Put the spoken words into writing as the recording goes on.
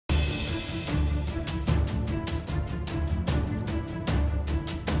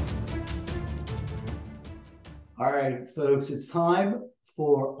All right, folks, it's time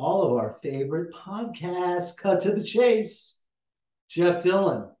for all of our favorite podcasts. Cut to the chase. Jeff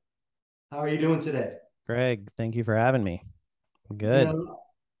Dillon, how are you doing today? Greg, thank you for having me. You Good. know,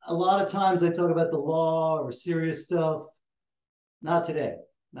 a lot of times I talk about the law or serious stuff. Not today.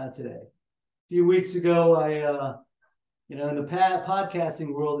 Not today. A few weeks ago, in the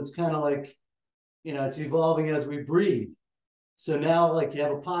podcasting world, it's kind of like, it's evolving as we breathe. So now, like, you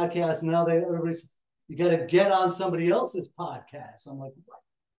have a podcast. Now everybody's, you got to get on somebody else's podcast. I'm like,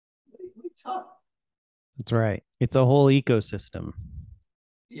 what are you talking? That's right. It's a whole ecosystem. A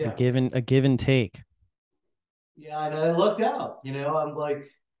Yeah. give and take. Yeah, and I lucked out. I'm like,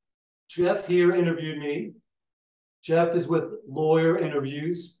 Jeff here interviewed me. Jeff is with Lawyer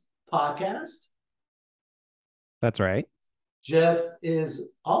Interviews podcast. That's right. Jeff is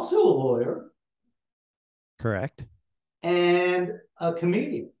also a lawyer Correct. and a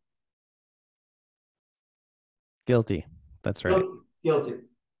comedian. Guilty. That's right. Guilty. Guilty.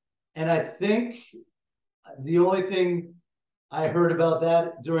 And I think the only thing I heard about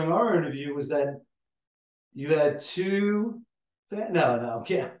that during our interview was that you had two. No,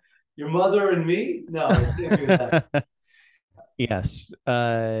 yeah, your mother and me. No, I can't do that. Yes.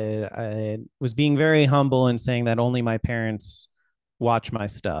 I was being very humble and saying that only my parents watch my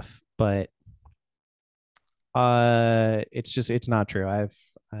stuff, but it's not true. I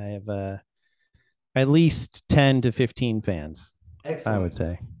have at least 10 to 15 fans, I would Excellent.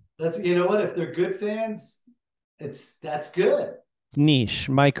 say. That's what, if they're good fans, that's good. It's niche,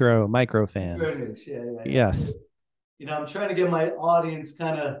 micro Very fans. niche. Yeah, that's good. Yes. I'm trying to get my audience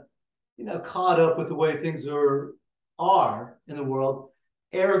kind of, caught up with the way things are in the world.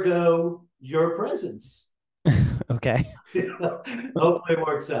 Ergo, your presence. Okay. Hopefully it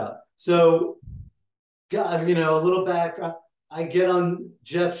works out. So, God, a little background. I get on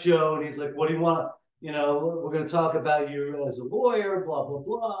Jeff's show and he's like, "What do you want? We're going to talk about you as a lawyer, blah blah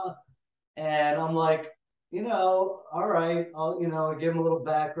blah." And I'm like, all right, I give him a little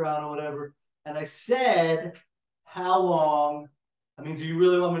background or whatever. And I said, how long? I mean, do you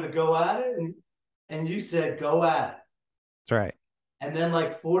really want me to go at it? And you said, go at it. That's right. And then,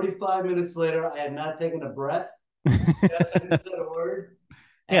 like 45 minutes later, I had not taken a breath. Jeff hadn't said a word.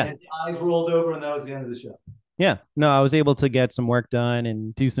 And Yeah. his eyes rolled over, and that was the end of the show. Yeah. No, I was able to get some work done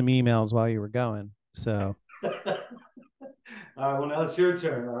and do some emails while you were going. So, All right, well, now it's your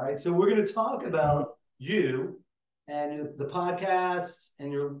turn. All right. So, we're going to talk about you and the podcast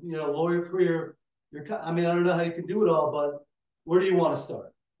and your lawyer career. I mean, I don't know how you can do it all, but where do you want to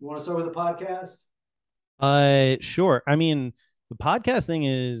start? You want to start with the podcast? sure. I mean, the podcast thing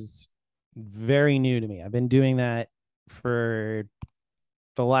is very new to me. I've been doing that for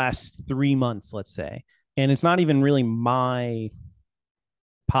the last 3 months, let's say. And it's not even really my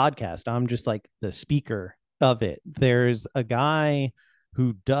podcast. I'm just like the speaker of it. There's a guy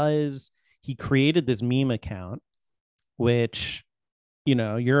who he created this meme account, which,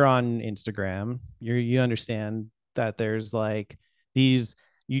 you're on Instagram, you understand that there's like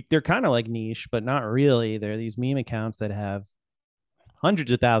they're kind of like niche, but not really. They're these meme accounts that have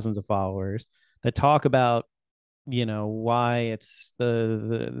hundreds of thousands of followers that talk about why it's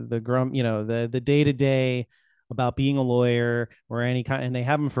the grum the day to day about being a lawyer or any kind, and they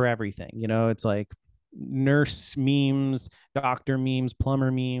have them for everything. It's like nurse memes, doctor memes,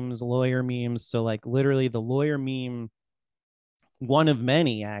 plumber memes, lawyer memes. So like literally the lawyer meme, one of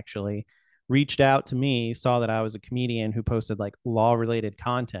many actually, reached out to me, saw that I was a comedian who posted like law related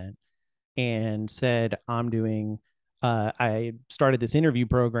content, and said, I started this interview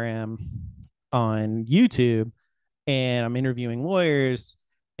program on YouTube and I'm interviewing lawyers.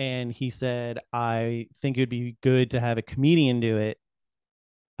 And he said, I think it'd be good to have a comedian do it.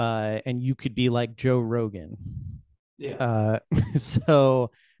 And you could be like Joe Rogan. Yeah. Uh,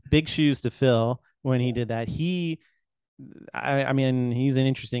 so big shoes to fill when he did that. I mean, he's an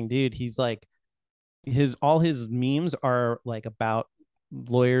interesting dude. He's like, all his memes are like about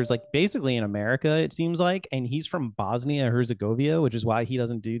lawyers, like basically in America, it seems like. And he's from Bosnia Herzegovina, which is why he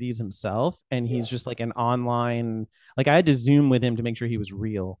doesn't do these himself. And Yeah. he's just like an online, like I had to Zoom with him to make sure he was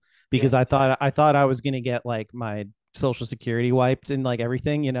real, Yeah. because I thought I was gonna get like my social security wiped and like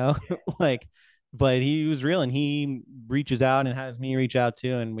everything, like, but he was real, and he reaches out and has me reach out to,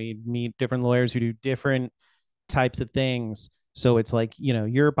 and we meet different lawyers who do different types of things. So it's like,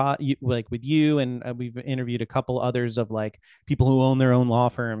 like with you, and we've interviewed a couple others of like people who own their own law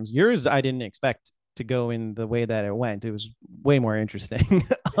firms. Yours, I didn't expect to go in the way that it went. It was way more interesting.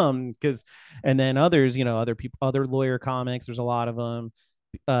 Because, and then others, other people, other lawyer comics, there's a lot of them,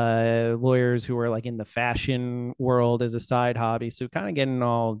 lawyers who are like in the fashion world as a side hobby. So kind of getting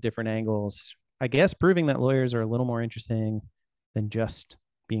all different angles I guess, proving that lawyers are a little more interesting than just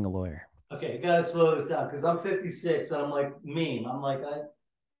being a lawyer. Okay, you gotta slow this down because I'm 56 and I'm like meme. I'm like,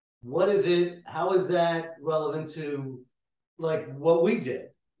 what is it? How is that relevant to like what we did?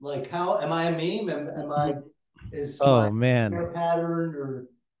 Like, how am I a meme? Am I is my Oh man, hair pattern or what?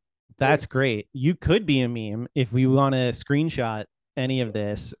 that's great. You could be a meme if we want to screenshot any of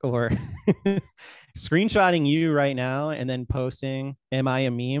this, or screenshotting you right now and then posting "Am I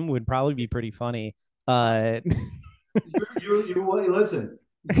a meme?" would probably be pretty funny. Uh, Listen,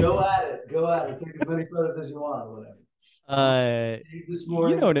 go at it, go at it. Take as many photos as you want, or whatever. I'm uh, this you know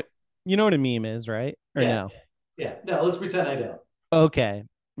morning. what you know what a meme is, right? Or Yeah, no? yeah. No, let's pretend I don't. Okay,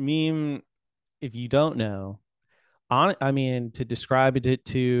 meme. If you don't know, I mean, to describe it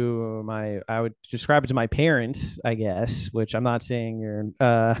to I would describe it to my parents, I guess, which I'm not saying you're,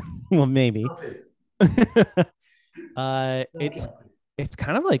 well, maybe. Guilty. uh, Not it's guilty. it's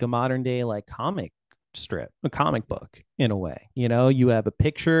kind of like a modern day like comic strip, a comic book in a way. You know, you have a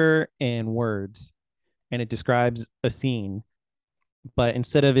picture and words, and it describes a scene, but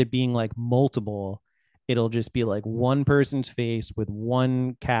instead of it being like multiple, it'll just be like one person's face with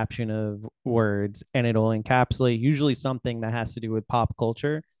one caption of words, and it'll encapsulate usually something that has to do with pop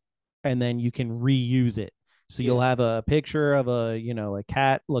culture, and then you can reuse it. So Yeah, you'll have a picture of a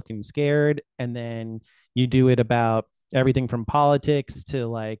cat looking scared, and then you do it about everything from politics to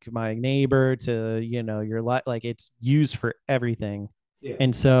like my neighbor to your life. Like it's used for everything. yeah,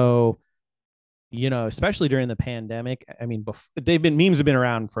 And so, especially during the pandemic, I mean, they've been memes have been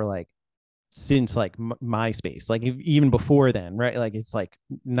around for like since like MySpace, like even before then, right? Like it's like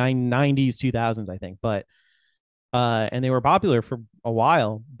 90s, 2000s, I think. But and they were popular for a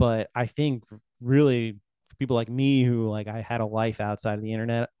while, but I think really for people like me who like I had a life outside of the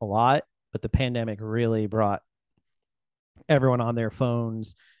internet a lot, but the pandemic really brought everyone on their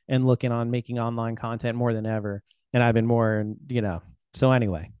phones and looking on making online content more than ever. And I've been more, so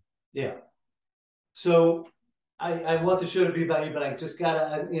anyway. yeah. So I want the show to be about you, but I just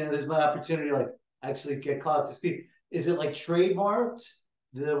gotta, there's my opportunity to like actually get caught up to speed. Is it like trademarked?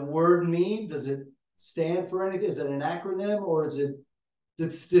 The word meme, does it stand for anything? Is it an acronym or is it,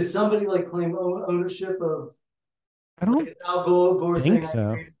 did somebody like claim ownership of, I like, don't is Al Gore think saying I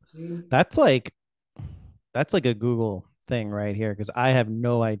so. created the meme? That's like a Google thing right here because I have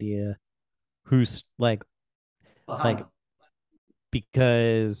no idea who's like Behind.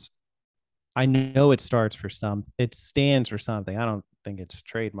 because I know it stands for something. I don't think it's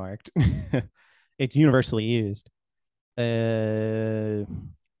trademarked. It's universally used. Uh,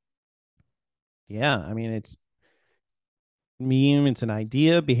 yeah, I mean, it's an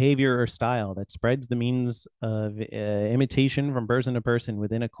idea, behavior, or style that spreads the means of imitation from person to person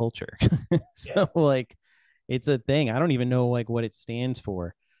within a culture. Yeah. So, like, it's a thing. I don't even know like what it stands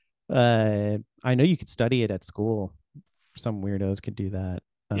for. I know you could study it at school. Some weirdos could do that.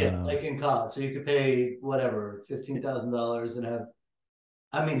 Yeah, like in college. So you could pay whatever, $15,000 and have,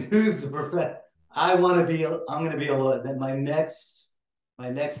 I mean, who's the perfect? I'm gonna be a then my next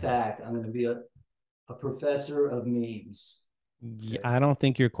act, I'm gonna be a professor of memes. Okay. I don't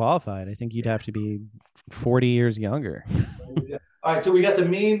think you're qualified. I think you'd have to be 40 years younger. All right, so we got the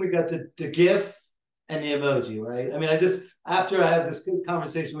meme, we got the GIF and the emoji, right? I mean, after I have this good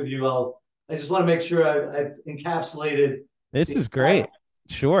conversation with you, I just want to make sure I've encapsulated This the is great.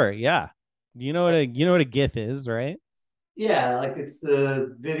 Sure, yeah. You know what a GIF is, right? yeah, like it's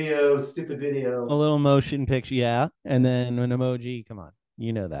the video, stupid A video. little motion picture, yeah. And then an emoji, come on.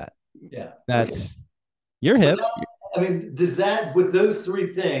 You know that. Yeah. Okay. That's you're So hip. that, I mean, does that with those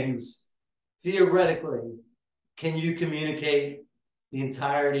three things, theoretically, can you communicate the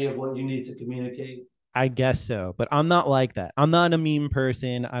entirety of what you need to communicate? I guess so, but I'm not like that. I'm not a meme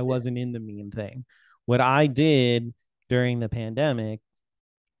person. I Yeah. wasn't in the meme thing. What I did during the pandemic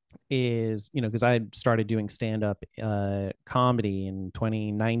is, because I started doing stand up comedy in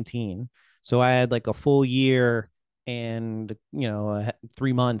 2019. So I had like a full year and,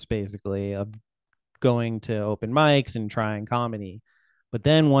 3 months basically of going to open mics and trying comedy. But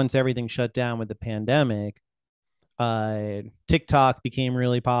then once everything shut down with the pandemic, TikTok became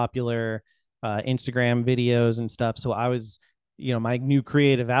really popular, Instagram videos and stuff. So I was, my new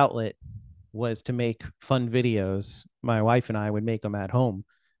creative outlet was to make fun videos. My wife and I would make them at home,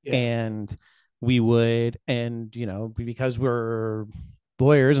 Yeah. and we would, and because we're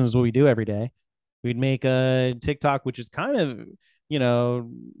lawyers and it's what we do every day, we'd make a TikTok, which is kind of,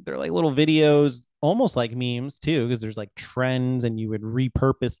 they're like little videos, almost like memes too, because there's like trends and you would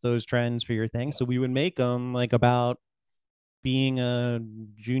repurpose those trends for your thing. So we would make them like about being a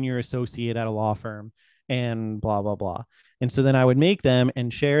junior associate at a law firm and blah, blah, blah. And so then I would make them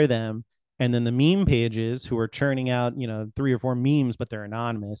and share them. And then the meme pages who are churning out, 3 or 4 memes, but they're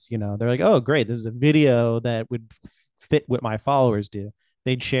anonymous, they're like, oh, great, this is a video that would fit what my followers do.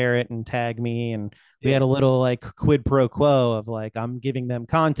 They'd share it and tag me. And we had Yeah. a little like quid pro quo of like, I'm giving them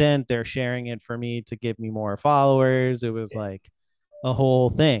content, they're sharing it for me to give me more followers. It was Yeah. like a whole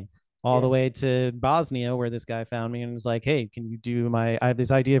thing, all the Yeah. way to Bosnia, where this guy found me and was like, hey, can you do I have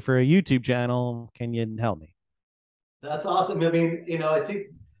this idea for a YouTube channel. Can you help me? That's awesome. I mean, I think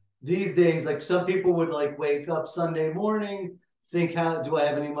these days, like some people would like wake up Sunday morning, think, how do I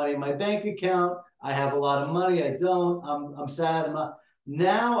have any money in my bank account? I have a lot of money. I don't. I'm sad. I'm not.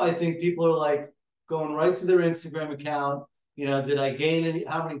 Now I think people are like going right to their Instagram account. Did I gain any?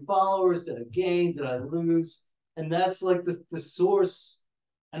 How many followers did I gain? Did I lose? And that's like the source.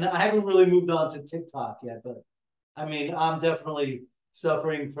 And I haven't really moved on to TikTok yet, but I mean, I'm definitely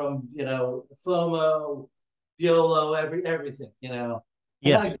suffering from FOMO, YOLO, everything. And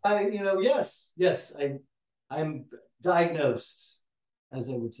Yeah. yes, I'm diagnosed, as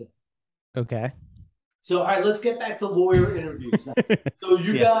they would say. Okay. So, all right, let's get back to lawyer interviews now. So,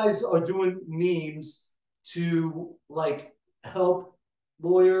 you Yeah. guys are doing memes to like help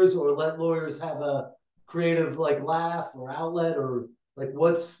lawyers or let lawyers have a creative like laugh or outlet, or like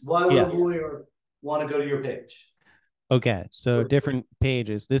why would a Yeah. lawyer want to go to your page? Okay, so different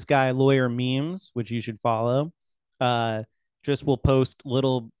pages. This guy, Lawyer Memes, which you should follow, uh, just will post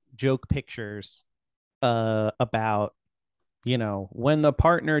little joke pictures about, when the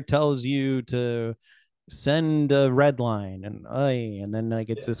partner tells you to send a red line and then like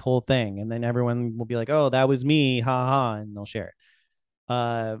it's Yeah, this whole thing, and then everyone will be like, oh, that was me, ha ha, and they'll share it.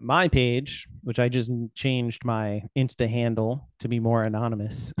 My page, which I just changed my Insta handle to be more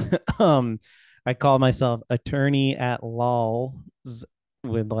anonymous. um, I call myself attorney at lols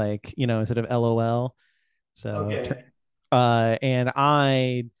with like, instead of LOL. So, okay, and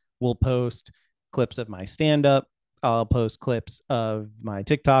I will post clips of my stand up. I'll post clips of my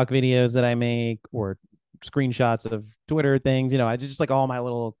TikTok videos that I make, or screenshots of Twitter things. I just like all my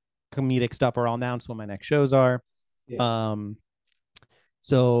little comedic stuff, or I'll announce when my next shows are. yeah, Um,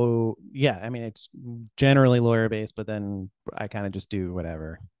 so yeah, I mean it's generally lawyer based, but then I kind of just do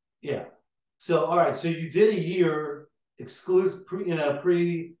whatever. yeah. So, all right, so you did a year exclusive, pre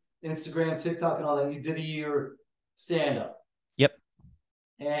Instagram, TikTok, and all that. You did a year stand up, Yep.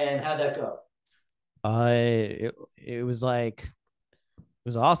 and how'd that go? It was like it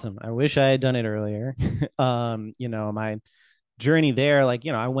was awesome. I wish I had done it earlier. My journey there, like,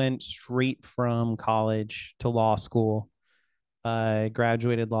 I went straight from college to law school. I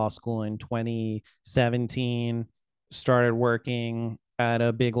graduated law school in 2017, started working at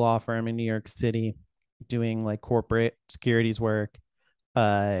a big law firm in New York City, doing like corporate securities work.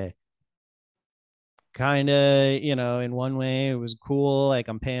 Uh, Kind of, in one way, it was cool. Like,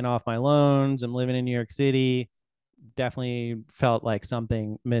 I'm paying off my loans, I'm living in New York City. Definitely felt like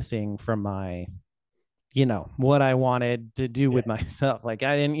something missing from my, what I wanted to do Yeah, with myself. Like,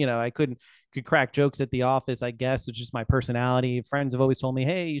 I didn't, I could crack jokes at the office, I guess. It's just my personality. Friends have always told me,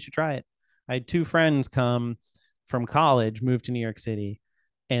 hey, you should try it. I had 2 friends come from college, moved to New York City,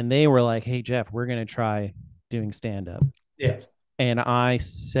 and they were like, hey, Jeff, we're going to try doing stand up. yeah, And I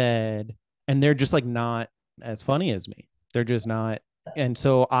said, and they're just like not as funny as me. They're just not. And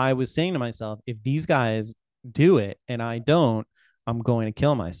so I was saying to myself, if these guys do it and I don't, I'm going to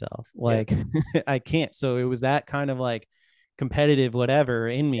kill myself. yeah, Like, I can't. So it was that kind of like competitive whatever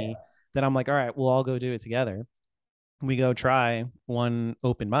in yeah, me that I'm like, all right, we'll all go do it together. We go try one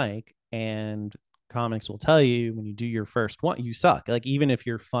open mic, and comics will tell you when you do your first one, you suck. Like, even if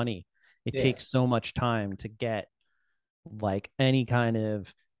you're funny, it yeah, takes so much time to get like any kind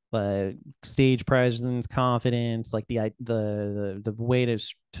of stage presence, confidence, like the way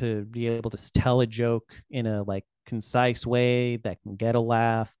to be able to tell a joke in a like concise way that can get a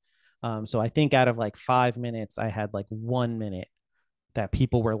laugh. So I think out of like 5 minutes, I had like 1 minute that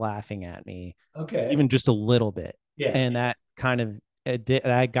people were laughing at me, okay, even just a little bit, yeah, and that kind of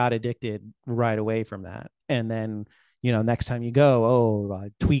I got addicted right away from that. And then next time you go, oh,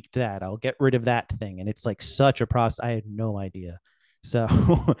 I tweaked that, I'll get rid of that thing, and it's like such a process. I had no idea. So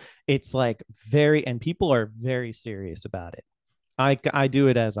it's like very, and people are very serious about it. I do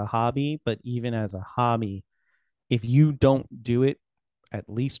it as a hobby, but even as a hobby, if you don't do it at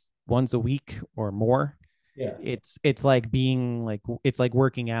least once a week or more, yeah, it's like being like, it's like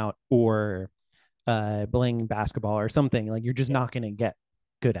working out or playing basketball or something. Like, you're just yeah. not going to get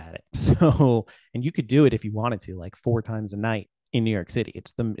good at it. So, and you could do it if you wanted to, like 4 times a night in New York City.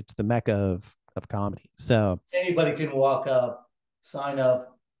 It's the mecca of comedy. So, Anybody can walk up, sign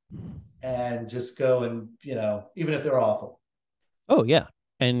up, and just go, and even if they're awful. oh yeah,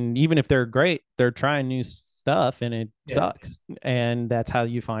 And even if they're great, they're trying new stuff and it Yeah. sucks. And that's how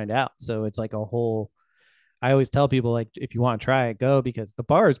you find out. So it's like a whole, I always tell people, like, if you want to try it, go, because the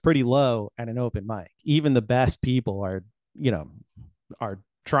bar is pretty low at an open mic. Even the best people are, you know, are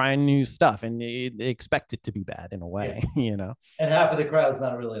trying new stuff, and they expect it to be bad in a Yeah. way, you know. And half of the crowd's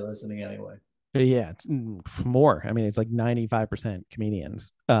not really listening anyway. But yeah, more. I mean, it's like 95%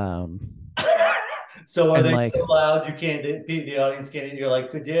 comedians. So are And they like, so loud you can't, the audience can't, you're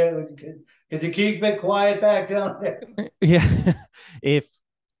like, could you keep it quiet back down there? yeah, if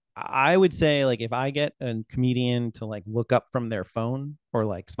I would say, like, if I get a comedian to like look up from their phone or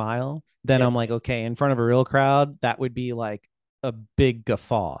like smile, then Yeah. I'm like, okay, in front of a real crowd, that would be like a big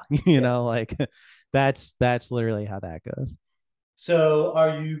guffaw, you Yeah. know, like that's literally how that goes. So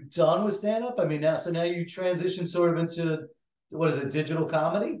are you done with stand up? I mean, now, so now you transition sort of into, what is it, digital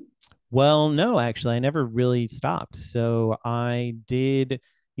comedy? Well, no, actually, I never really stopped. So I did,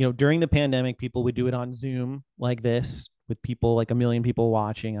 during the pandemic, people would do it on Zoom like this with people, like a million people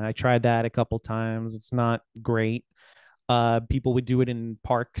watching. I tried that a couple times. It's not great. People would do it in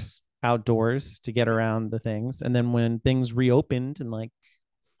parks outdoors to get around the things. And then when things reopened in like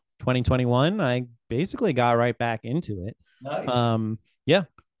 2021, I basically got right back into it. Nice. Yeah.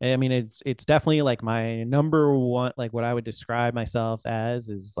 I mean, it's definitely like my number one, like what I would describe myself as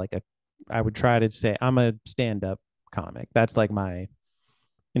is like I would try to say I'm a stand-up comic. That's like my,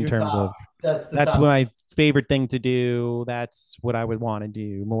 in Your terms of, top, that's the that's top. my favorite thing to do. That's what I would want to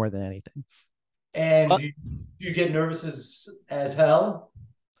do more than anything. And But you get nervous as hell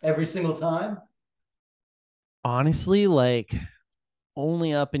every single time? honestly, like,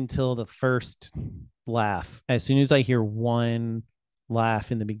 only up until the first laugh. As soon as I hear one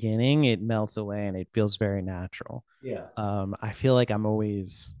laugh in the beginning, it melts away and it feels very natural. Yeah. I feel like I'm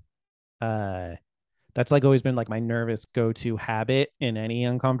always uh that's like always been like my nervous go-to habit in any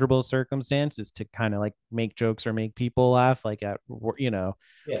uncomfortable circumstance, is to kind of like make jokes or make people laugh, like at, Yeah.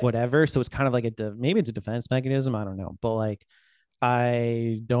 whatever. So it's kind of like maybe it's a defense mechanism, I don't know, but like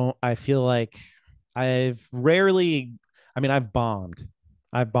I feel like I've rarely, I mean, I've bombed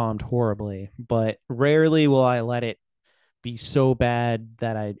horribly, but rarely will I let it be so bad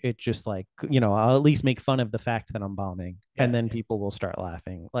that it just like, I'll at least make fun of the fact that I'm bombing, and Yeah. then people will start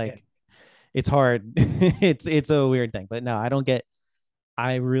laughing. Yeah. Like, it's hard. It's a weird thing, but no,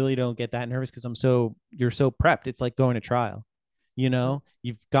 I really don't get that nervous because you're so prepped. It's like going to trial.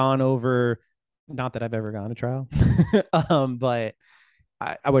 You've gone over, not that I've ever gone to trial, but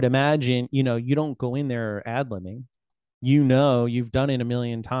I would imagine, you don't go in there ad libbing. You've done it a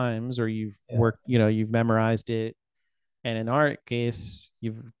million times, or you've Yeah. worked, you've memorized it. And in our case,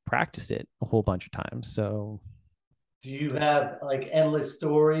 you've practiced it a whole bunch of times. So Do you have like endless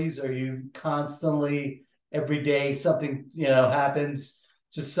stories? Are you constantly, every day something, happens,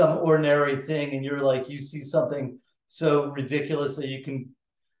 just some ordinary thing, and you're like, you see something so ridiculous that you can,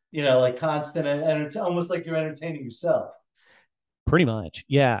 like constant, and it's almost like you're entertaining yourself. pretty much,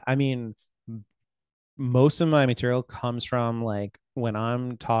 yeah. I mean, most of my material comes from like when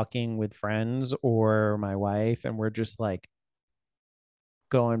I'm talking with friends or my wife, and we're just like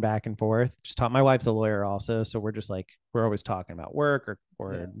going back and forth. My wife's a lawyer also, so we're always talking about work, Yeah.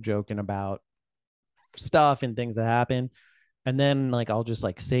 or joking about stuff and things that happen. And then like I'll just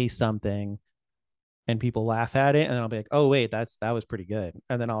like say something and people laugh at it, and then I'll be like, oh wait, that was pretty good,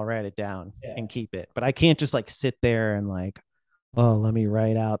 and then I'll write it down Yeah. and keep it. But I can't just like sit there and like, oh, let me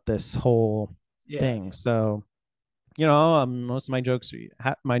write out this whole Yeah. thing. So most of my jokes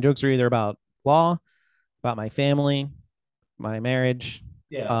are either about law, about my family, my marriage,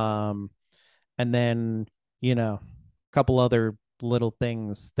 Yeah. um and then, a couple other little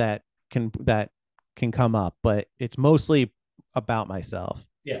things that can come up, but it's mostly about myself.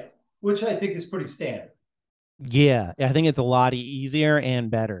 Yeah. Which I think is pretty standard. Yeah, I think it's a lot easier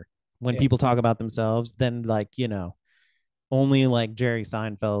and better when Yeah. people talk about themselves than, like, only like Jerry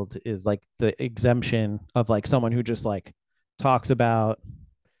Seinfeld is like the exemption of like someone who just like talks about,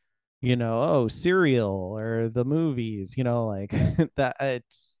 oh, cereal or the movies, like Yeah. that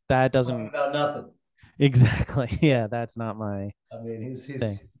Talking doesn't about nothing. exactly. Yeah, that's not my I mean, he's thing.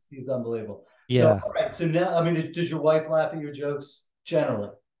 he's he's unbelievable. So, Yeah, all right. So now, I mean, does your wife laugh at your jokes generally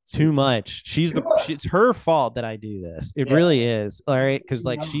too speaking? much. Too much. It's her fault that I do this. It Yeah. really is. All right, because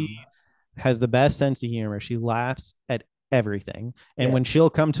like she has the best sense of humor. She laughs at everything. And Yeah. when she'll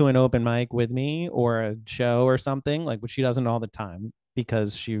come to an open mic with me or a show or something, like, what she doesn't all the time,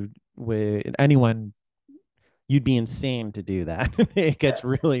 because she would anyone you'd be insane to do that. It gets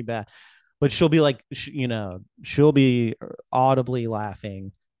really bad. But she'll be like, she'll be audibly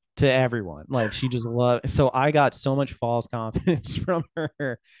laughing to everyone. Like she just loved. So I got so much false confidence from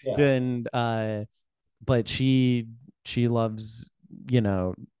her, Yeah. and but she loves, you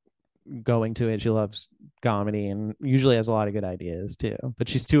know, going to it. She loves comedy and usually has a lot of good ideas too, but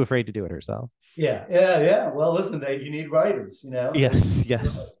she's too afraid to do it herself. Yeah. Yeah. Yeah. Well, listen, you need writers, Yes,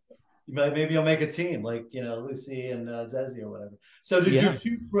 yes, maybe you'll make a team like, Lucy and Desi or whatever. So did your yeah.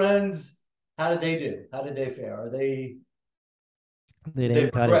 two friends, how did they do? How did they fare? They Did they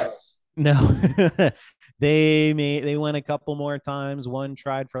didn't cut it. progress? No, they went a couple more times. One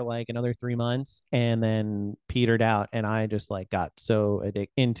tried for like another 3 months and then petered out. And I just like got so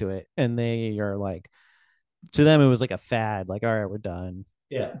into it. And they are like, to them, it was like a fad. Like, all right, we're done.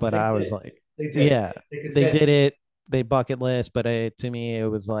 Yeah, But they I was did. like, They did. yeah, They could they say, did it. They bucket list, but to me, it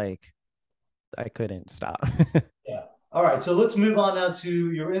was like I couldn't stop. yeah. All right, so let's move on now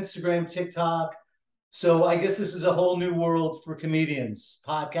to your Instagram, TikTok. So I guess this is a whole new world for comedians,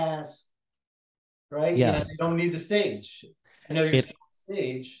 podcasts, right? They Yes, don't need the stage. I know you're it. still on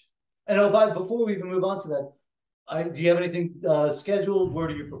stage. And before we even move on to that, do you have anything scheduled? Where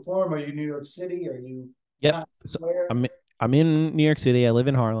do you perform? Are you New York City? Are you Yep. Times So Square? I'm in New York City. I live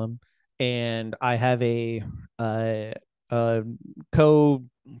in Harlem, and I have uh, a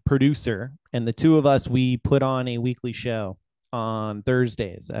co-producer, and the two of us we put on a weekly show on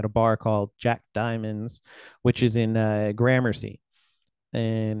Thursdays at a bar called Jack Diamonds, which is in Gramercy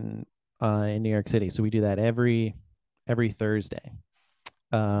in New York City. So we do that every Thursday.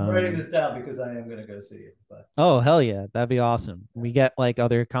 I'm writing Um, this down because I am going to go see it. But Oh, hell yeah. That'd be awesome. We get like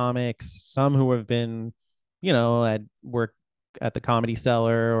other comics, some who have been, at work at the Comedy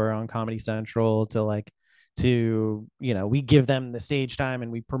Cellar or on Comedy Central we give them the stage time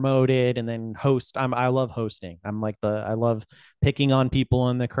and we promote it and then host. I love hosting. I love picking on people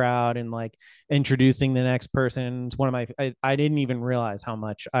in the crowd and like introducing the next person. It's one of I didn't even realize how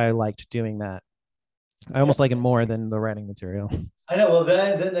much I liked doing that. I yeah, almost like it more than the writing material. I know. Well,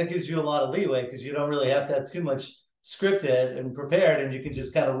 then that gives you a lot of leeway because you don't really have to have too much scripted and prepared, and you can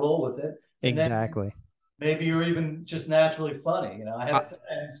just kind of roll with it. And then Exactly. maybe you're even just naturally funny. I I, have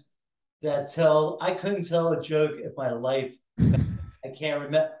friends that I couldn't tell a joke if my life. I can't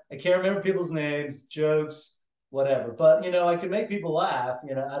remember. I can't remember people's names, jokes, whatever. But I can make people laugh.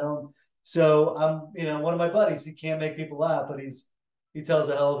 I don't. So I'm. One of my buddies. He can't make people laugh, but he tells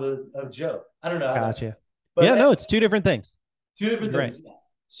a hell of a joke. I don't know. Gotcha. Yeah, But no, it's two different things. two different You're right. things. Yeah.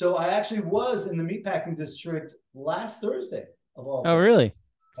 So I actually was in the meatpacking district last Thursday of all Oh, things. really?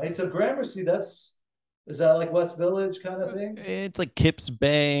 Right. So Gramercy, is that like West Village kind of thing? It's like Kips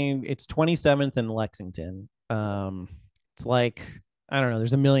Bay. It's 27th and Lexington. It's like I don't know.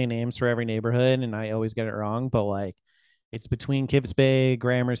 There's a million names for every neighborhood, and I always get it wrong. But like, it's between Kips Bay,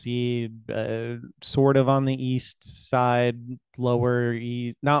 Gramercy, sort of on the east side, lower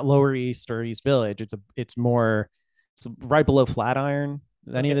east, not lower east or East Village. It's right below Flatiron.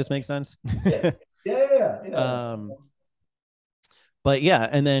 Does any of Okay. this make sense? Yes. Yeah. Yeah. Yeah. Yeah. um, but yeah,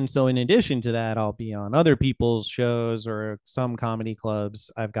 and then so in addition to that, I'll be on other people's shows or some comedy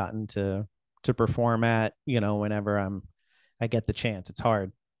clubs I've gotten to perform at, whenever I get the chance. It's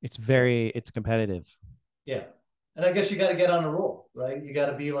hard. Yeah. It's competitive. Yeah. And I guess you got to get on a roll, right? You got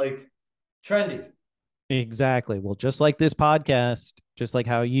to be like trendy. Exactly. Well, just like this podcast, just like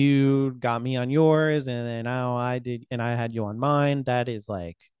how you got me on yours and then how I did and I had you on mine, that is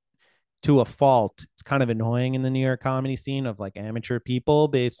like to a fault. It's kind of annoying in the New York comedy scene of like amateur people.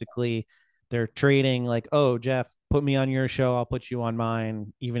 Basically, they're trading like, oh, Jeff, put me on your show. I'll put you on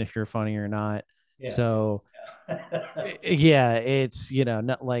mine, even if you're funny or not. Yes. So Yeah. yeah, it's,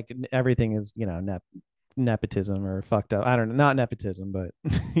 not like everything is, nepotism or fucked up. I don't know, not nepotism, but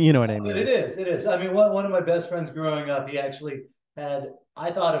you know what I But it mean. is. It is. I mean, one of my best friends growing up, he actually had,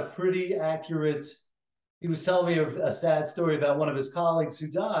 I thought, a pretty accurate. He was telling me a sad story about one of his colleagues who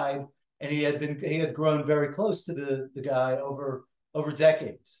died, and he had grown very close to the guy over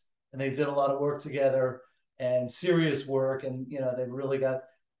decades, and they did a lot of work together and serious work, and they really got.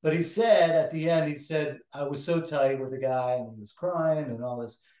 But he said at the end, he said, I was so tight with the guy, and he was crying and all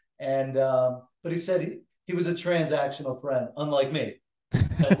this, and but he said he was a transactional friend, unlike me.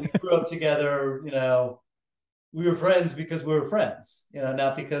 We grew up together, we were friends because we were friends,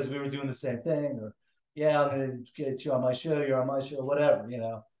 not because we were doing the same thing or, yeah, I'm going to get you on my show, you're on my show, whatever.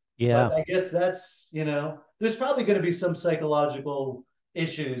 Yeah. But I guess there's probably going to be some psychological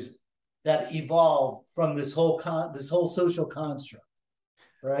issues that evolve from this whole social construct,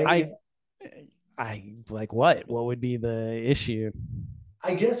 right? I I like what would be the issue?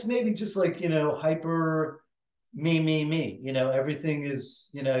 I guess maybe just like, hyper me, everything is,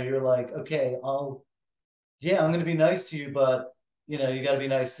 you're like, okay, yeah, I'm going to be nice to you, but you got to be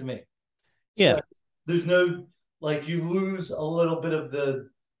nice to me. So Yeah. there's no, like, you lose a little bit of the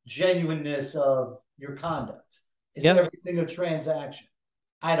genuineness of your conduct. Is Yeah. everything a transaction?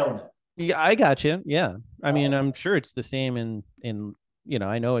 I don't know. Yeah, I got you. Yeah. I All mean, right. I'm sure it's the same in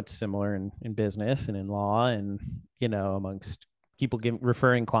I know it's similar in business and in law and amongst people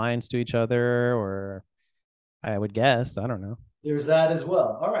referring clients to each other, or I would guess, I don't know. There's that as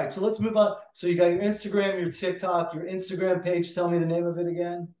well. All right, so let's move on. So you got your Instagram, your TikTok, your Instagram page. Tell me the name of it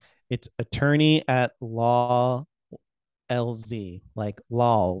again. It's attorney at law LZ, like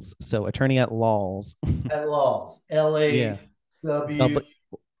lols. So attorney at lols. At Laws, L A Yeah. W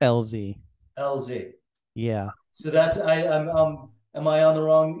LZ. L Z. Yeah. So that's am I on the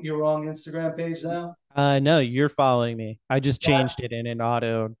wrong your wrong Instagram page now? No, you're following me. I just That, changed it in an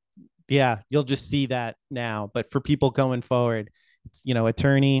auto. Yeah, you'll just see that now. But for people going forward, it's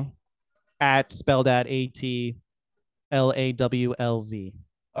attorney at spelled at ATLAWLZ.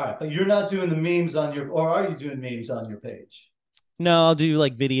 all right, but you're not doing the memes on your, or are you doing memes on your page? No, I'll do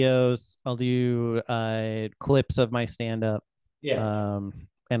like videos. I'll do clips of my stand up, Yeah.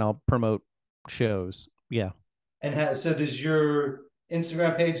 and I'll promote shows. Yeah. So does your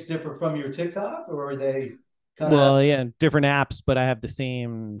Instagram page differ from your TikTok, or are they kind of, Well, yeah, different apps, but I have the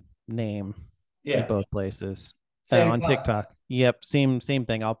same name in yeah, both places. same On content? TikTok. Yep, same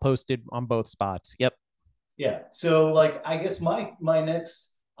thing. I'll post it on both spots. Yep. Yeah. So like I guess my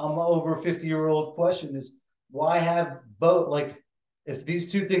next I'm over 50-year-old question is why have both, like, if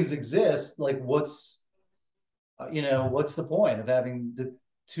these two things exist, like what's the point of having the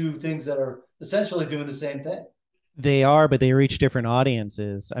two things that are essentially doing the same thing? They are, but they reach different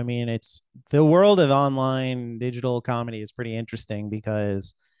audiences. I mean, it's the world of online digital comedy is pretty interesting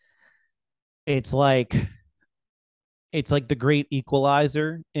because it's like it's like the great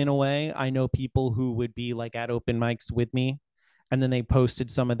equalizer in a way. I know people who would be like at open mics with me, and then they posted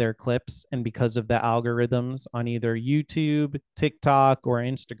some of their clips, and because of the algorithms on either YouTube, TikTok, or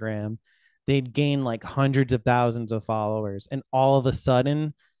Instagram, they'd gain like hundreds of thousands of followers, and all of a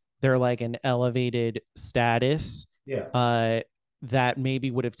sudden they're like an elevated status Yeah. uh that maybe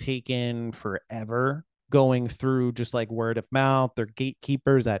would have taken forever, going through just like word of mouth. They're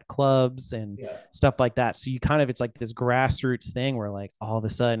gatekeepers at clubs and Yeah. stuff like that. So you kind of, it's like this grassroots thing where like all of a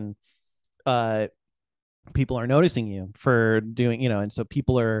sudden uh people are noticing you for doing, and so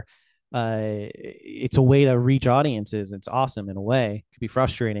people are it's a way to reach audiences. It's awesome in a way. It could be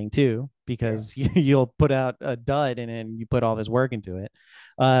frustrating too Yeah. because you'll put out a dud and then you put all this work into it.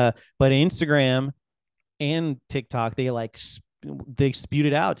 But Instagram and TikTok, they spewed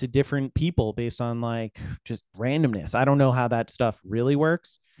it out to different people based on like just randomness. I don't know how that stuff really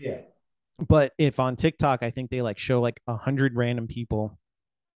works, Yeah. but if on TikTok, I think they like show like 100 random people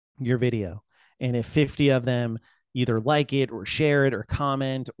your video, and if 50 of them either like it or share it or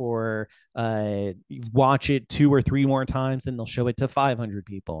comment or watch it two or three more times, then they'll show it to 500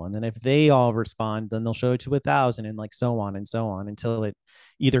 people, and then if they all respond, then they'll show it to 1,000, and like so on and so on until it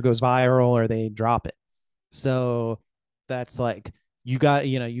either goes viral or they drop it. So that's like, you got,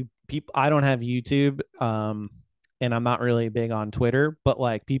 you people, I don't have YouTube, and I'm not really big on Twitter, but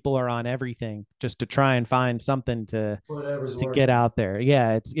like people are on everything just to try and find something Whatever's to get working. out there.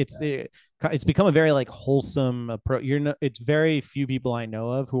 Yeah, Yeah. it's become a very like wholesome approach. It's very few people I know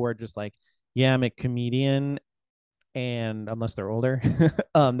of who are just like, yeah, I'm a comedian, and unless they're older,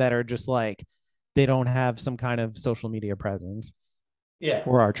 that are just like, they don't have some kind of social media presence, Yeah.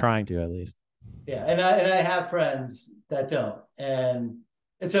 or are trying to at least. Yeah. And I have friends that don't. And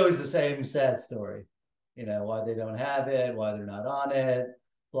it's always the same sad story. Why they don't have it, why they're not on it,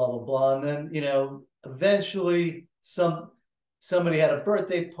 blah, blah, blah. And then, eventually somebody had a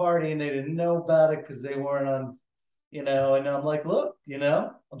birthday party and they didn't know about it because they weren't on, and I'm like, look,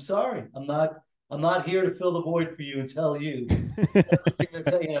 I'm sorry. I'm not here to fill the void for you and tell you everything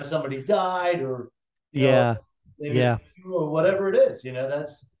that's, somebody died, or, you know, Yeah. they missed Yeah. you, or whatever it is.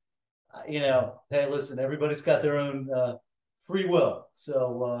 That's, hey, listen, everybody's got their own free will.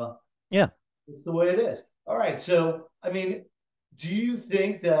 So Yeah. it's the way it is. All right. So, I mean, do you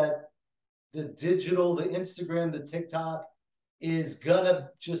think that the Instagram, the TikTok is gonna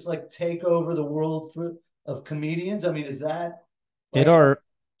just like take over the world of comedians? I mean, is that It like are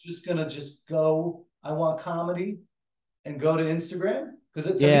just gonna just go, I want comedy and go to Instagram? Because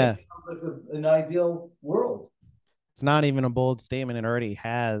to me, it Yeah. sounds like an ideal world. It's not even a bold statement. It already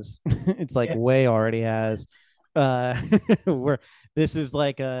has. It's like Yeah. way already has. Uh where this is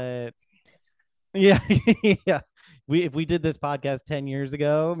like a Yeah. Yeah. If we did this podcast 10 years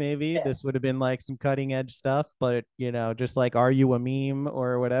ago, maybe Yeah. this would have been like some cutting edge stuff, but just like, are you a meme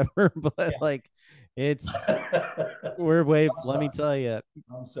or whatever? But Yeah. like It's I'm we're way. Let me sorry. tell you.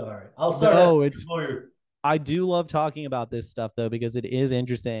 I'm sorry. I'll start No, asking it's. your lawyer. I do love talking about this stuff though because it is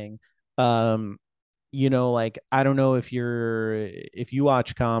interesting. Um, like I don't know if you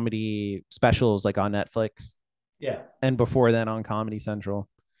watch comedy specials like on Netflix Yeah, and before then on Comedy Central.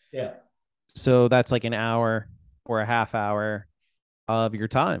 yeah, So that's like an hour or a half hour of your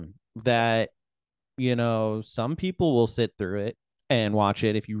time that some people will sit through it and watch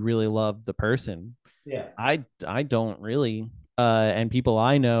it if you really love the person. yeah, I don't really, and people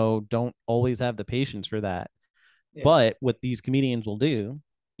I know don't always have the patience for that. yeah. But what these comedians will do,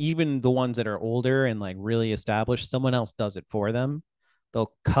 even the ones that are older and like really established, someone else does it for them.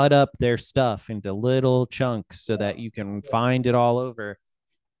 They'll cut up their stuff into little chunks so that Oh, you that's can it. find it all over.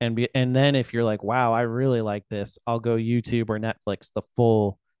 And then if you're like, wow, I really like this, I'll go YouTube or Netflix the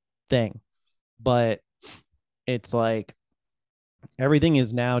full thing. But it's like everything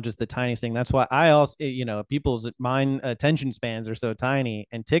is now just the tiniest thing. That's why I also, people's mind attention spans are so tiny.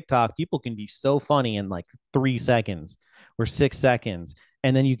 And TikTok, people can be so funny in like 3 seconds or 6 seconds.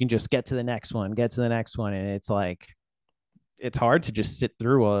 And then you can just get to the next one, get to the next one. And it's like, it's hard to just sit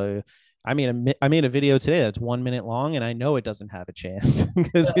through I made a video today that's 1 minute long, and I know it doesn't have a chance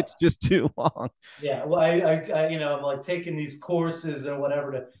because it's Yes. just too long. Yeah. Well, I'm like taking these courses and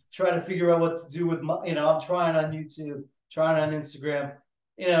whatever to try to figure out what to do with my, I'm trying on YouTube, trying on Instagram,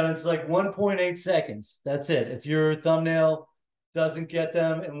 it's like 1.8 seconds. That's it. If your thumbnail doesn't get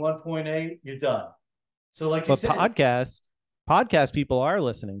them in 1.8, you're done. So, like you But said, podcast people are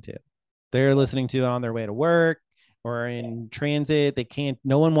listening to. They're yeah, listening to it on their way to work or in transit. They can't.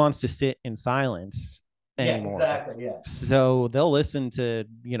 No one wants to sit in silence yeah, anymore. exactly. Yeah. So they'll listen to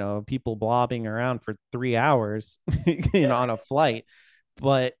people blobbing around for 3 hours, Yeah. on a flight,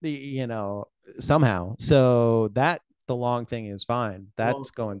 but somehow. So that the long thing is fine. Long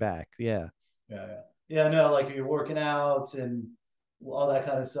That's going story. back. Yeah, Yeah, yeah. Yeah, no, like you're working out and all that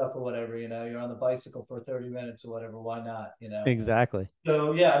kind of stuff or whatever, you're on the bicycle for 30 minutes or whatever, why not? exactly.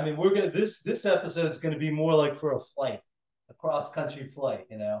 So yeah, I mean, we're gonna this episode is gonna be more like for a flight, a cross country flight.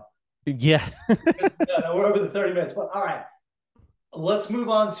 Yeah. Because we're over the 30 minutes. But all right, let's move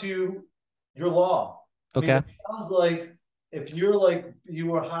on to your law. I mean, Okay. it sounds like if you're like you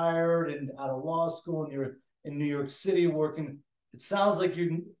were hired and out of law school and you're in New York City working, it sounds like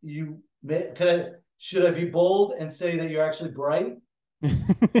should I be bold and say that you're actually bright?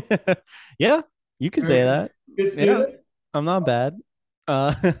 Yeah, you could You're a say good, that. good Yeah, student? I'm not bad.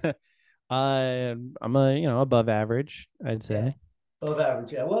 Uh, I'm a above average, I'd Yeah, say. above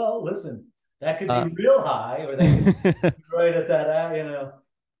average. Yeah. Well, listen, that could be Uh, real high or that could be right at that. Um,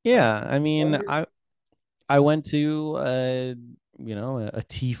 yeah, I mean, wonder, I went to a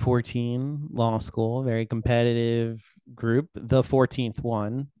T14 law school, very competitive group, the 14th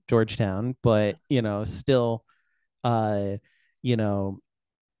one, Georgetown, but still, uh, you know,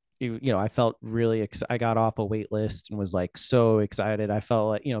 I felt really I got off a wait list and was like so excited. I felt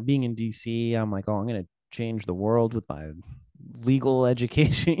like, being in DC, I'm like, oh, I'm gonna change the world with my legal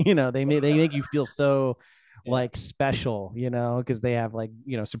education. They make you feel so yeah. like special, because they have like,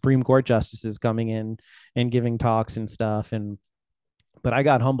 Supreme Court justices coming in and giving talks and stuff. And but I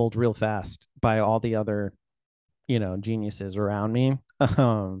got humbled real fast by all the other, geniuses around me.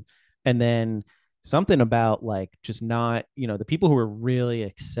 And then something about like just not, the people who were really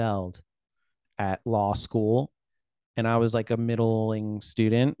excelled at law school, and I was like a middling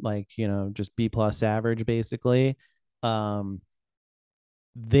student, like, just B plus average basically. um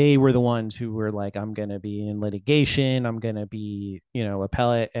they were the ones who were like, I'm gonna be in litigation, I'm gonna be,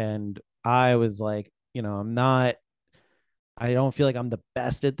 appellate. And I was like, I don't feel like I'm the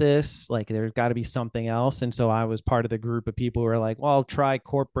best at this, like there's got to be something else. And so I was part of the group of people who are like, well, I'll try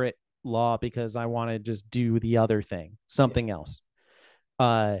corporate law because I want to just do the other thing, Yeah. something else.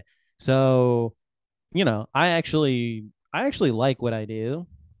 uh so I actually like what I do.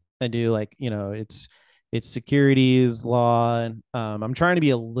 I do like, it's securities law. I'm trying to be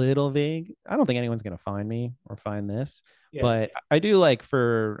a little vague. I don't think anyone's gonna find me or find this, Yeah. but I do like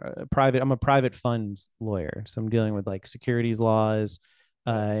for private. I'm a private funds lawyer, so I'm dealing with like securities laws,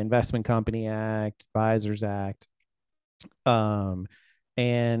 Yeah. Investment Company Act, Advisors Act, um,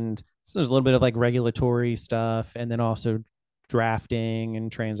 and so there's a little bit of like regulatory stuff, and then also drafting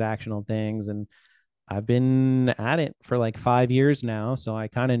and transactional things. And I've been at it for like 5 years now, so I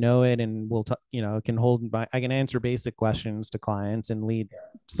kind of know it, and I can answer basic questions to clients and lead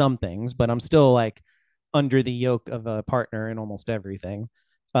some things, but I'm still like under the yoke of a partner in almost everything.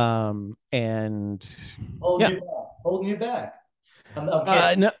 And Holding yeah, you back. Holding you back. I'm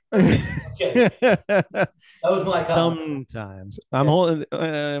kidding. no. I'm kidding. I'm kidding. That was my comment. Sometimes I'm Yeah. holding.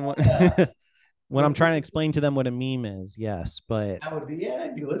 when I'm trying to explain to them what a meme is, yes, but That would be, yeah,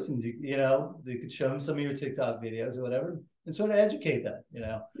 you listen, you know, you could show them some of your TikTok videos or whatever and sort of educate them, you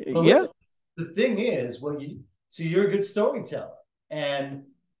know. But yeah, listen, the thing is, what you so you're a good storyteller, and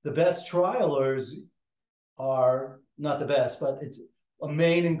the best trialers are not the best, but it's a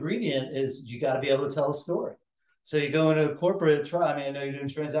main ingredient is you got to be able to tell a story. So you go into a corporate trial. I mean, I know you're doing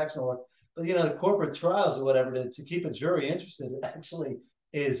transactional work, but you know, the corporate trials or whatever to keep a jury interested actually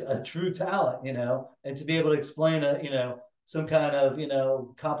is a true talent, you know, and to be able to explain a, you know, some kind of, you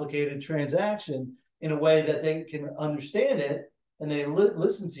know, complicated transaction in a way that they can understand it and they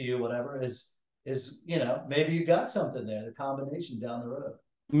listen to you, whatever is, you know, maybe you got something there, the combination down the road.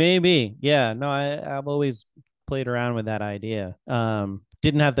 maybe. Yeah, no, I've always played around with that idea.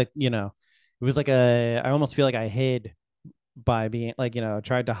 Didn't have the, it was like I almost feel like I hid by being like,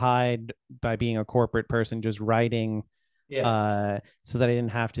 tried to hide by being a corporate person, just writing Yeah. so that I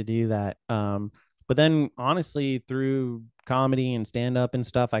didn't have to do that. But then honestly, through comedy and stand up and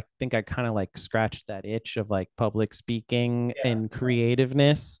stuff, I think I kind of like scratched that itch of like public speaking Yeah. and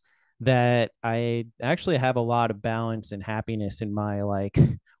creativeness that I actually have a lot of balance and happiness in my like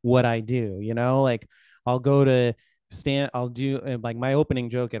what I do, like I'll go to I'll do like my opening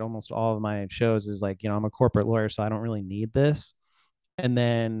joke at almost all of my shows is like, I'm a corporate lawyer, so I don't really need this. And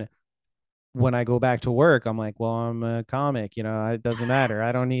then when I go back to work, I'm like, well, I'm a comic, it doesn't matter.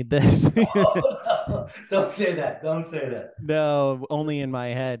 I don't need this. Oh, no. Don't say that. Don't say that. No, only in my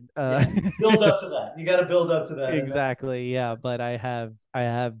head. Yeah. Build up to that. You got to build up to that. And then, Exactly. Yeah. But I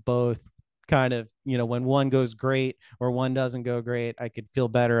have both kind of, when one goes great or one doesn't go great, I could feel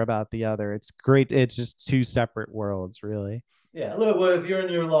better about the other. It's great. It's just two separate worlds, really. yeah. Look, well, if you're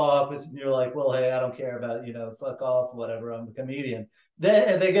in your law office and you're like, well, hey, I don't care about, you know, fuck off, whatever, I'm a comedian.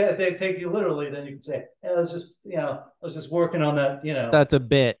 Then if they take you literally, then you can say, hey, I was just, you know, I was just working on that, you know, That's a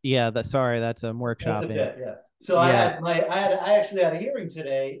bit. Yeah. Sorry. That's a that's a workshopping. bit, yeah. So Yeah. I actually had a hearing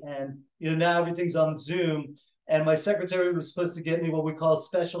today, and you know now everything's on Zoom, and my secretary was supposed to get me what we call a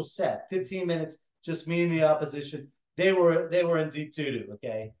special set, 15 minutes, just me and the opposition. They were in deep doo doo,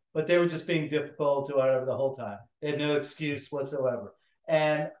 okay, but they were just being difficult to whatever the whole time. They had no excuse whatsoever,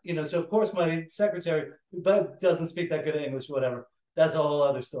 and you know, so of course my secretary, but doesn't speak that good English, whatever. That's a whole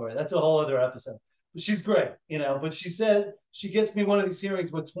other story. That's a whole other episode. But she's great, you know. But she said she gets me one of these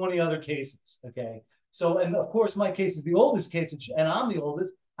hearings with 20 other cases, okay. So, and of course, my case is the oldest case, and I'm the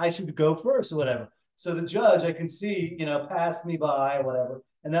oldest. I should go first or whatever. So the judge, I can see, you know, passed me by or whatever.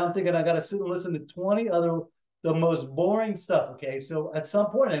 And now I'm thinking I got to sit and listen to 20 other, the most boring stuff. Okay. So at some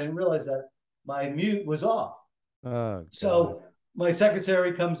point, I didn't realize that my mute was off. Oh, God. So my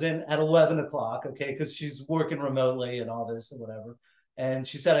secretary comes in at 11 o'clock. Okay. Because she's working remotely and all this and whatever. And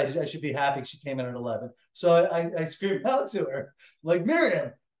she said I should be happy she came in at 11. So I screamed out to her, like,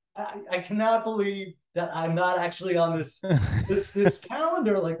 Miriam, I cannot believe that I'm not actually on this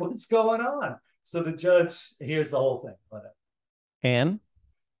calendar. Like, what's going on? So the judge hears the whole thing. And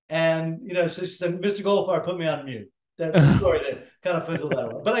And you know, so she said, Mr. Goldfarb, put me on mute. That the story did kind of fizzled that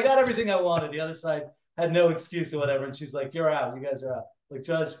way. But I got everything I wanted. The other side had no excuse or whatever. And she's like, you're out. You guys are out. Like,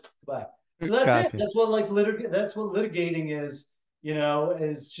 judge, goodbye. So that's it. Gotcha. That's what that's what litigating is, you know,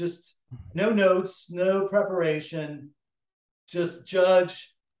 is just no notes, no preparation, just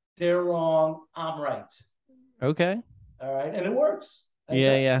judge, they're wrong, I'm right. Okay. All right. And it works. It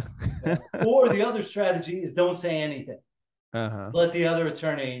Yeah, does. yeah. Yeah. Or the other strategy is don't say anything. Uh-huh. Let the other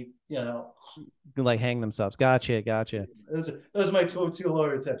attorney, you know, Like hang themselves. Gotcha, gotcha. those are my two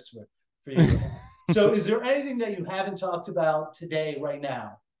lawyer tips for you. So is there anything that you haven't talked about today, right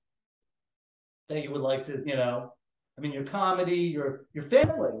now, that you would like to, you know, I mean, your comedy, your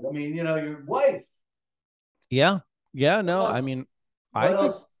family, I mean, you know, your wife. Yeah. Yeah, What no, I else? mean, I What could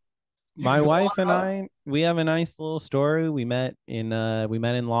else? my You wife and want I, we have a nice little story. We met in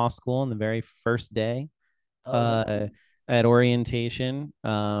law school on the very first day Oh, uh nice. at orientation.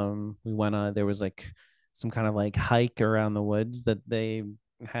 We went there was like some kind of like hike around the woods that they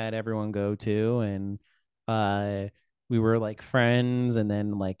had everyone go to, and uh we were like friends, and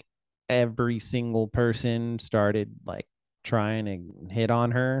then like every single person started like trying to hit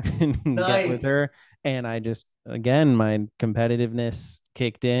on her and get with Nice. her, and I just, again, my competitiveness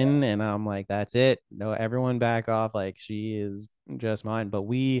kicked Yeah. in, and I'm like, that's it, no, everyone back off, like she is just mine. But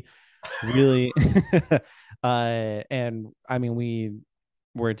we really and I mean, we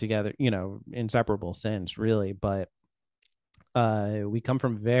were together, inseparable since, really. But we come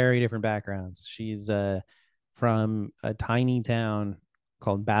from very different backgrounds. She's from a tiny town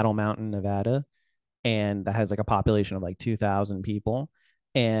called Battle Mountain, Nevada, and that has like a population of like 2,000 people,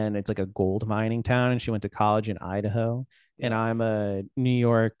 and it's like a gold mining town, and she went to college in Idaho. And Yeah. I'm a New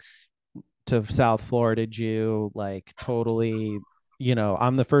York to South Florida Jew, like totally,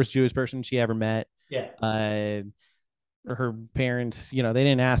 I'm the first Jewish person she ever met. Yeah, Uh, her parents, they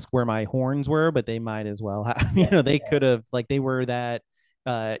didn't ask where my horns were, but they might as well have, yeah, they yeah, could have, like, they were that,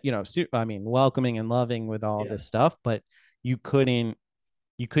 I mean, welcoming and loving with all yeah, this stuff, but you couldn't,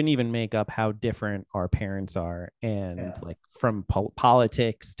 you couldn't even make up how different our parents are, and yeah. like from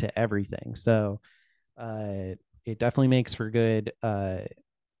politics to everything. So, it definitely makes for good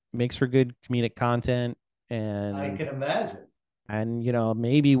comedic content, I and can imagine.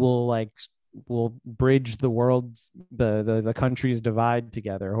 maybe we'll bridge the world's the country's divide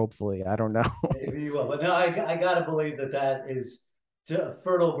together, hopefully. I don't know. Maybe you will, but no, I gotta believe that that is to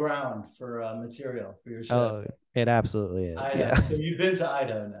fertile ground for material for your show. Oh, it absolutely is. Yeah. Idaho. So you've been to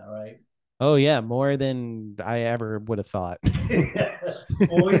Idaho now, right? Oh yeah, more than I ever would have thought.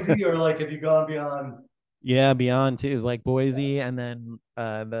 Boise, or like have you gone beyond? Yeah, beyond too, like Boise, and then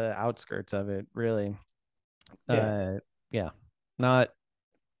the outskirts of it, really. Yeah, uh yeah, not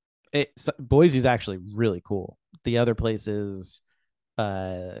it. Boise's actually really cool. The other places,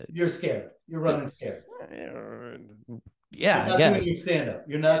 uh you're scared. You're running it's scared. yeah, You're I not doing your guess stand up.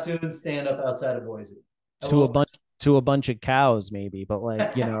 You're not doing stand up outside of Boise. I will to a say. bunch to a bunch of cows maybe, but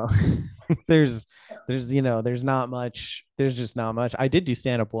like, there's there's just not much. I did do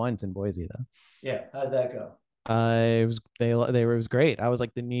stand up once in Boise though. Yeah, how'd that go? It was they were it was great. I was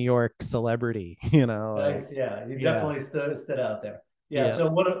like the New York celebrity, like, Nice. Yeah, you yeah. definitely stood out there. Yeah. Yeah.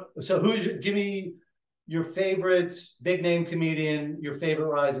 So give me your favorite big name comedian, your favorite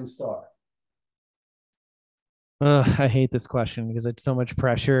rising star. I hate this question because it's so much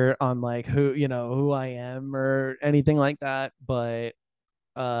pressure on like who I am or anything like that. But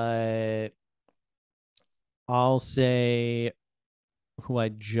uh, I'll say who I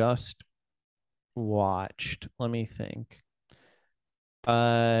just watched. Let me think.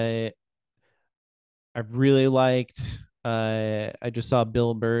 Uh, I've really liked. I just saw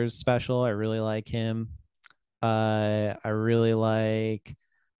Bill Burr's special. I really like him. I really like.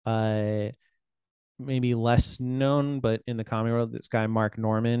 Uh, Maybe less known, but in the comedy world, this guy Mark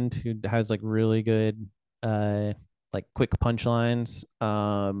Normand, who has like really good, uh, like quick punchlines.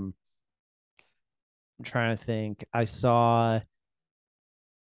 I'm trying to think. I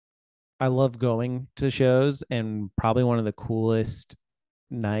love going to shows, and probably one of the coolest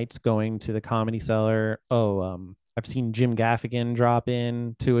nights going to the Comedy Cellar. Oh, I've seen Jim Gaffigan drop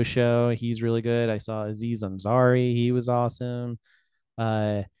in to a show. He's really good. I saw Aziz Ansari. He was awesome.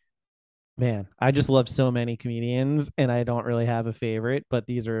 Uh, Man, I just love so many comedians, and I don't really have a favorite, but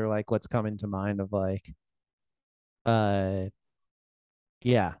these are like what's coming to mind of like, uh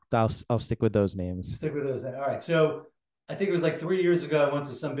yeah, I'll stick with those names. Stick with those. All right. So I think it was like 3 years ago. I went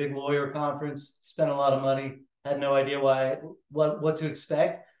to some big lawyer conference, spent a lot of money, had no idea what to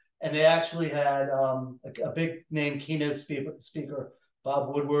expect. And they actually had a big name keynote speaker,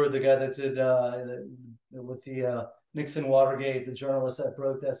 Bob Woodward, the guy that did with the Nixon Watergate, the journalist that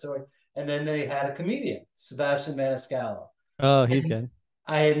broke that story. And then they had a comedian, Sebastian Maniscalco. Oh, he's And good.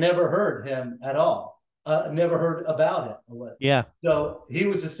 I had never heard him at all. Never heard about him. Yeah. So he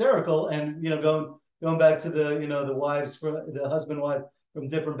was hysterical, and going back to the wives from the husband wife from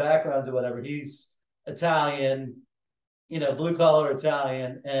different backgrounds or whatever. He's Italian, blue collar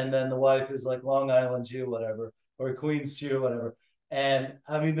Italian, and then the wife is like Long Island Jew, whatever, or Queens Jew, whatever. And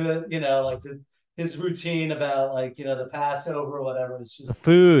I mean his routine about like the Passover or whatever is just The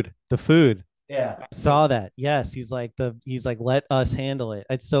food. yeah, I yeah. saw that. Yes, he's like, let us handle it.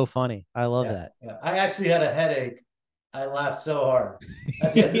 It's so funny. I love Yeah, that. yeah. I actually had a headache. I laughed so hard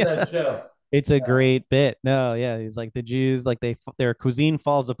at the end of Yeah. that show. It's a Yeah, great bit. No, yeah, he's like the Jews, like their cuisine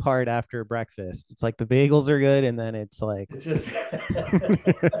falls apart after breakfast. It's like the bagels are good, and then it's like, it's just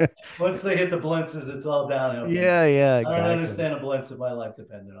once they hit the blintzes, it's all downhill from there. yeah, yeah, I don't exactly. understand a blintz if my life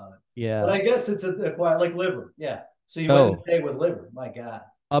depended on it. But Yeah. I guess it's a quiet like liver. Yeah. So you went Oh, the day with liver. My God.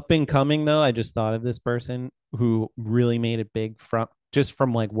 up and coming though, I just thought of this person who really made it big from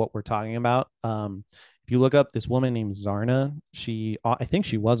like what we're talking about. If you look up this woman named Zarna, I think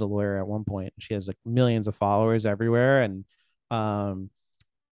she was a lawyer at one point. She has like millions of followers everywhere, and um,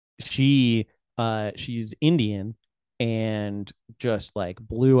 she's Indian and just like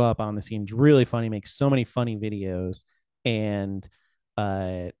blew up on the scene. Really funny, makes so many funny videos, and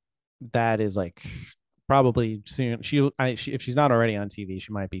uh, that is like probably soon. If she's not already on TV,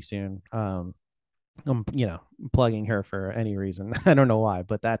 she might be soon. I'm plugging her for any reason. I don't know why,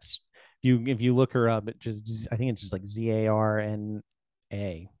 but that's if you look her up, I think it's just like Zarna.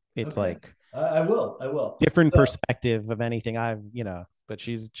 It's Okay. like I will. I will. different So perspective of anything but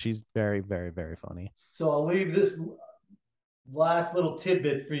she's very, very, very funny. so I'll leave this last little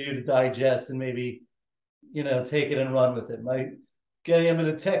tidbit for you to digest and maybe, take it and run with it. I'm in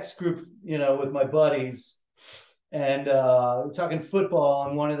a text group, with my buddies, and we're talking football.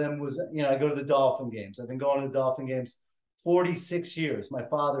 And one of them was, I go to the Dolphin games. I've been going to the Dolphin games 46 years. My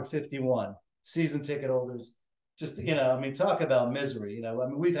father, 51, season ticket holders. Just, talk about misery.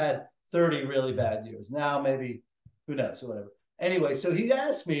 We've had 30 really bad years. Now maybe, who knows, or whatever. Anyway, so he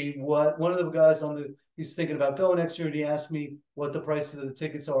asked me what one of the guys he's thinking about going next year, and he asked me what the prices of the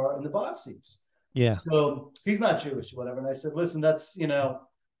tickets are in the box seats. Yeah. So he's not Jewish or whatever. And I said, listen, that's,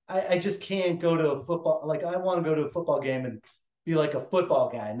 I just can't go to a football. Like, I want to go to a football game and be like a football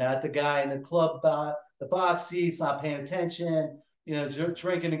guy, not the guy in the club, the box seats, not paying attention,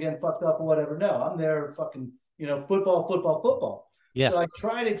 drinking and getting fucked up or whatever. No, I'm there fucking, football, football, football. Yeah. So I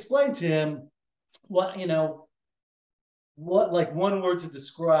try to explain to him what, like one word to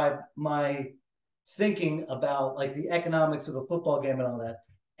describe my thinking about like the economics of a football game and all that.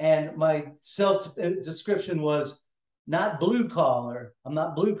 And my self description was not blue collar. I'm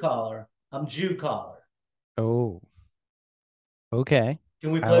not blue collar. I'm Jew collar. Oh, okay.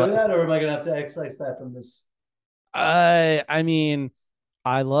 Can we I play like. with that, or am I going to have to excise that from this? I mean,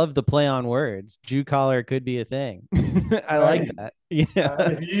 I love the play on words. Jew collar could be a thing. I like Right. that. Yeah.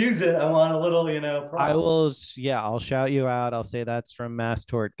 If you use it, I want a little, I prop. will. Yeah, I'll shout you out. I'll say that's from Mass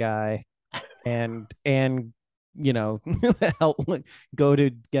Tort Guy, and you know, help go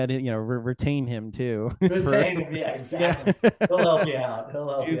to get it. Retain him too. For Retain him. Yeah, yeah. exactly. He'll help you out. He'll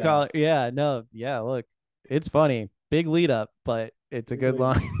help Jew you out. collar. Yeah. No. Yeah. Look, it's funny. Big lead up, but it's a good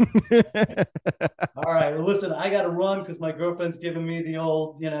line. All right. Well, listen, I got to run because my girlfriend's giving me the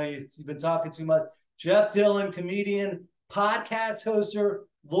old, you've been talking too much. Jeff Dillon, comedian, podcast hoster,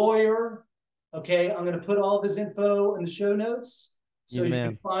 lawyer. Okay. I'm going to put all of his info in the show notes You so the you can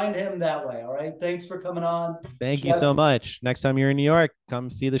man. find him that way. All right. Thanks for coming on. Thank you Jeff, so much. Next time you're in New York, come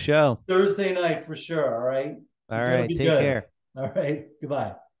see the show. Thursday night for sure. All right. All It'll right. be Take good. care. All right.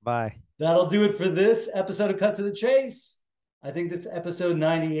 Goodbye. Bye. That'll do it for this episode of Cut to the Chase. I think this episode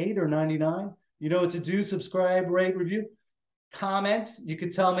 98 or 99. You know what to do. Subscribe, rate, review, comment. You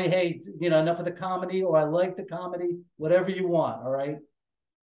could tell me, hey, enough of the comedy, or I like the comedy, whatever you want. All right.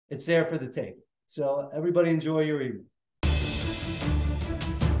 It's there for the tape. So everybody enjoy your evening.